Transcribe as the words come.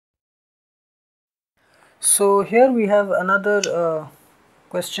So here we have another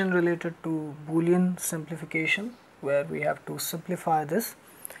question related to Boolean simplification, where we have to simplify this.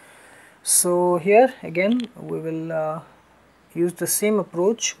 So here again we will use the same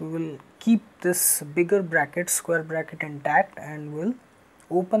approach. We will keep this bigger bracket, square bracket, intact, and we'll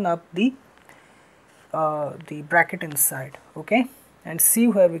open up the bracket inside, okay, and see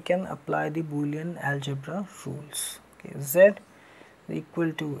where we can apply the Boolean algebra rules. Okay, z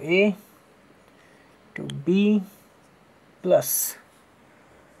equal to a to b plus,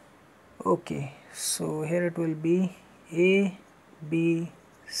 okay, so here it will be a b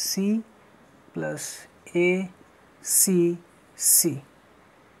c plus a c c.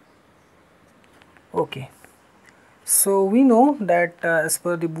 Okay, so we know that as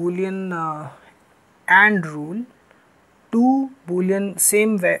per the Boolean AND rule, two Boolean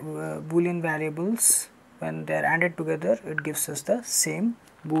variables, when they are ANDed together, it gives us the same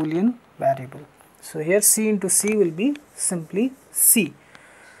Boolean variable. So here c into c will be simply c.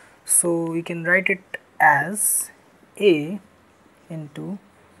 So we can write it as a into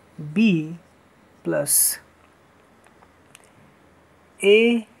b plus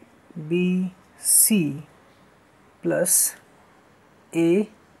a b c plus a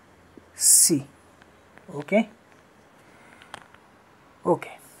c. Okay.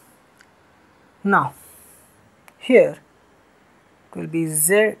 Okay. Now here it will be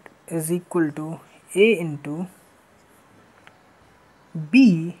z is equal to a into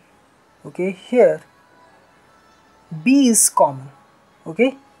b. Okay, here b is common.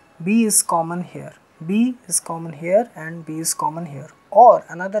 Okay, b is common here, b is common here, and b is common here. Or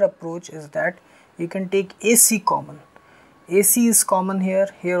another approach is that you can take ac common. AC is common here,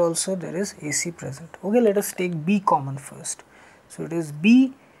 here also there is AC present. Okay, let us take b common first. So it is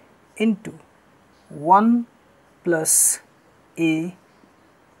b into 1 plus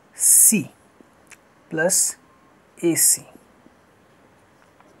AC plus AC.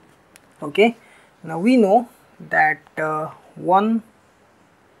 Okay, now we know that 1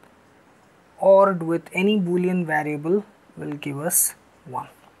 ORed with any Boolean variable will give us 1.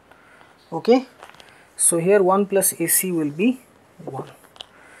 Okay, so here 1 plus AC will be 1.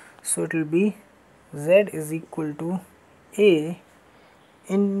 So it will be Z is equal to A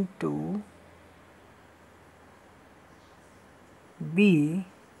into B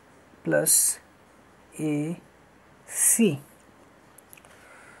plus AC.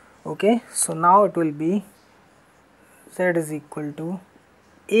 Okay, so now it will be Z is equal to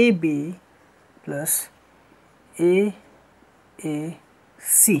AB plus AAC.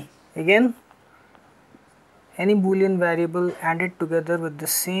 Again, any Boolean variable added together with the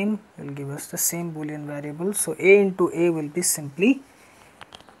same will give us the same Boolean variable. So A into A will be simply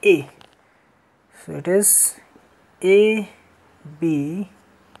A. So it is AB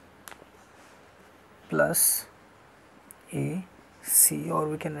plus AC, or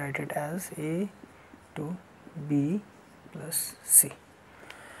we can write it as A to B plus C.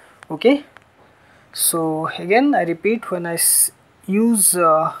 Okay, so again I repeat, when I use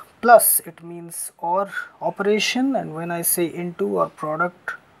plus, it means OR operation, and when I say into or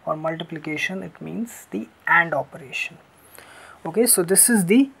product or multiplication, it means the AND operation. Okay, so this is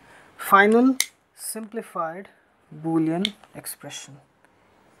the final simplified Boolean expression,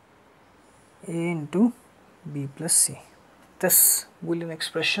 A into B plus C. This Boolean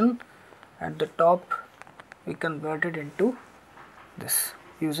expression at the top we converted into this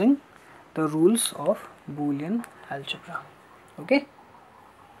using the rules of Boolean algebra. Okay,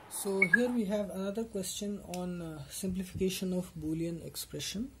 so here we have another question on simplification of Boolean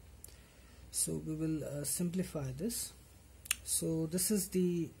expression. So we will simplify this. So this is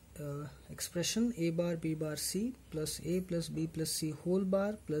the expression a bar b bar c plus a plus b plus c whole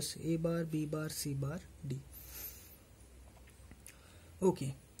bar plus a bar b bar c bar d.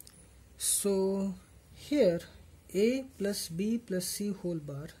 Okay, so here a plus b plus c whole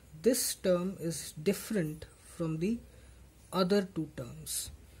bar, this term is different from the other two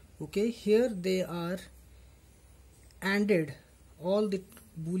terms. Okay, here they are ANDed, all the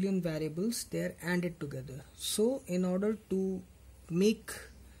Boolean variables, they are ANDed together. So in order to make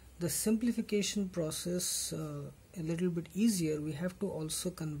the simplification process a little bit easier, we have to also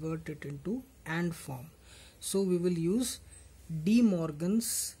convert it into AND form. So we will use De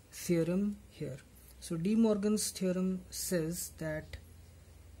Morgan's theorem here. So De Morgan's theorem says that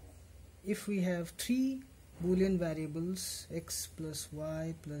if we have three Boolean variables x plus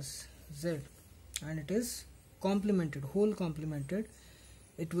y plus z, and it is complemented, whole complemented,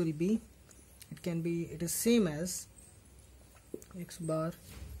 it is same as x bar,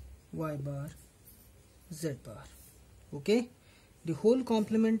 y bar, z bar. Okay, the whole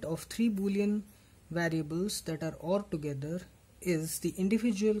complement of three Boolean variables that are OR together is the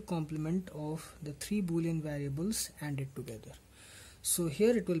individual complement of the 3 Boolean variables ANDed together. So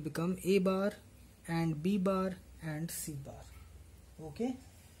here it will become A bar and B bar and C bar. Okay,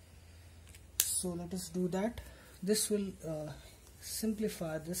 so let us do that. This will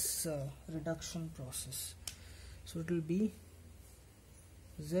simplify this reduction process. So it will be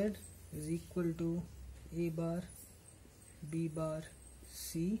Z is equal to A bar B bar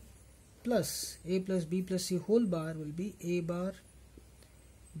C plus A plus B plus C whole bar will be A bar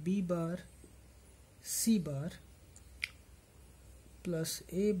B bar C bar plus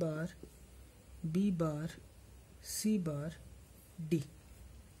A bar B bar C bar D.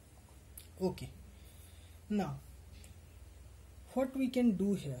 Okay, now what we can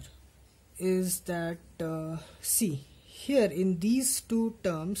do here is that see here in these two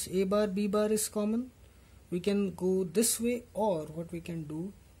terms A bar B bar is common. We can go this way, or what we can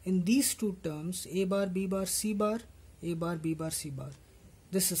do in these two terms A bar B bar C bar, A bar B bar C bar,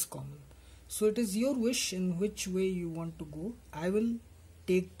 this is common. So it is your wish in which way you want to go. I will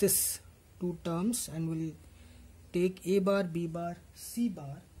take this two terms and will take A bar B bar C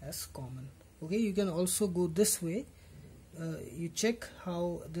bar as common. Okay, you can also go this way. You check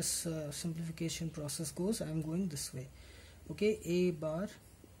how this simplification process goes. I am going this way. Okay, A bar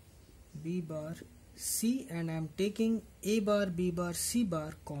B bar C, and I am taking A bar B bar C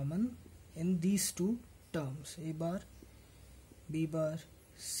bar common in these two terms, A bar B bar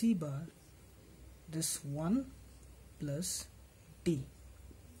C bar, this 1 plus D.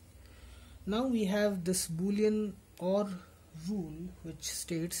 Now we have this Boolean OR rule which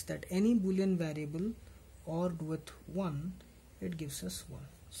states that any Boolean variable ORed with 1, it gives us 1.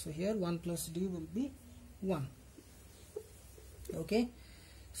 So here 1 plus D will be 1. Okay,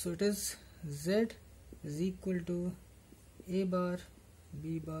 so it is Z is equal to A bar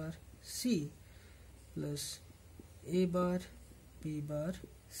B bar C plus A bar B bar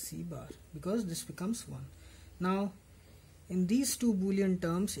C bar, because this becomes 1. Now in these two Boolean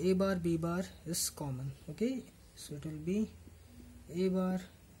terms A bar B bar is common. Okay, so it will be A bar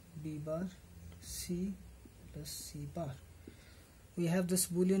B bar C plus C bar. We have this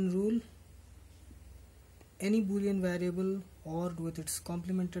Boolean rule, any Boolean variable ORed with its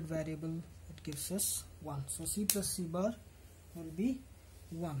complemented variable, it gives us 1. So C plus C bar will be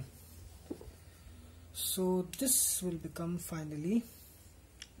 1. So this will become finally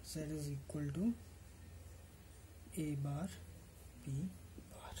Z is equal to A bar B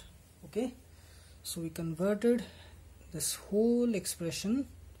bar. Okay, so we converted this whole expression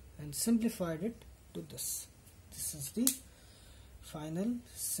and simplified it to this. This is the final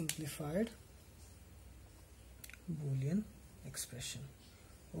simplified Boolean expression.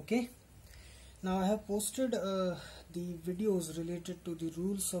 Okay, now I have posted the videos related to the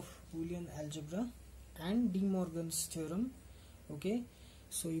rules of Boolean algebra and De Morgan's theorem. Okay,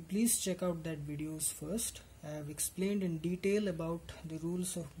 so you please check out that videos first. I have explained in detail about the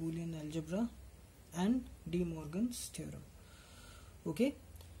rules of Boolean algebra and De Morgan's theorem. Okay,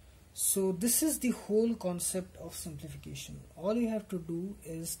 so this is the whole concept of simplification. All you have to do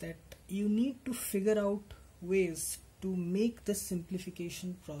is that you need to figure out ways to make the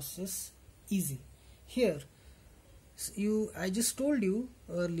simplification process easy. Here I just told you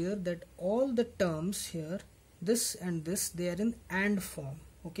earlier that all the terms here, this and this, they are in AND form.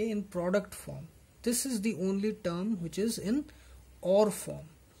 Okay, in product form. This is the only term which is in OR form.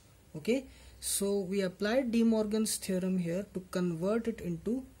 Okay, so we applied De Morgan's theorem here to convert it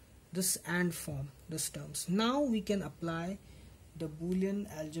into this AND form, this terms. Now we can apply the Boolean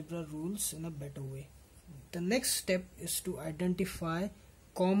algebra rules in a better way. The next step is to identify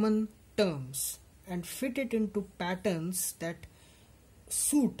common terms and fit it into patterns that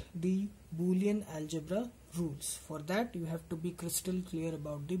suit the Boolean algebra rules. For that you have to be crystal clear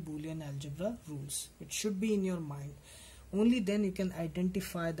about the Boolean algebra rules. It should be in your mind. Only then you can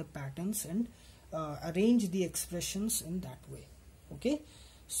identify the patterns and arrange the expressions in that way. Okay,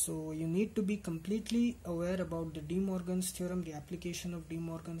 so you need to be completely aware about the De Morgan's theorem, the application of De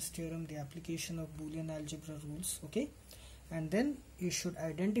Morgan's theorem, the application of Boolean algebra rules. Okay, and then you should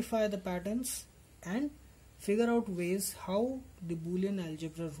identify the patterns and figure out ways how the Boolean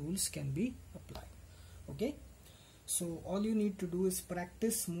algebra rules can be applied. Okay, so all you need to do is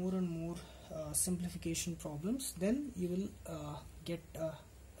practice more and more simplification problems, then you will get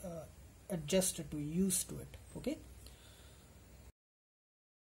adjusted to, used to it. Okay.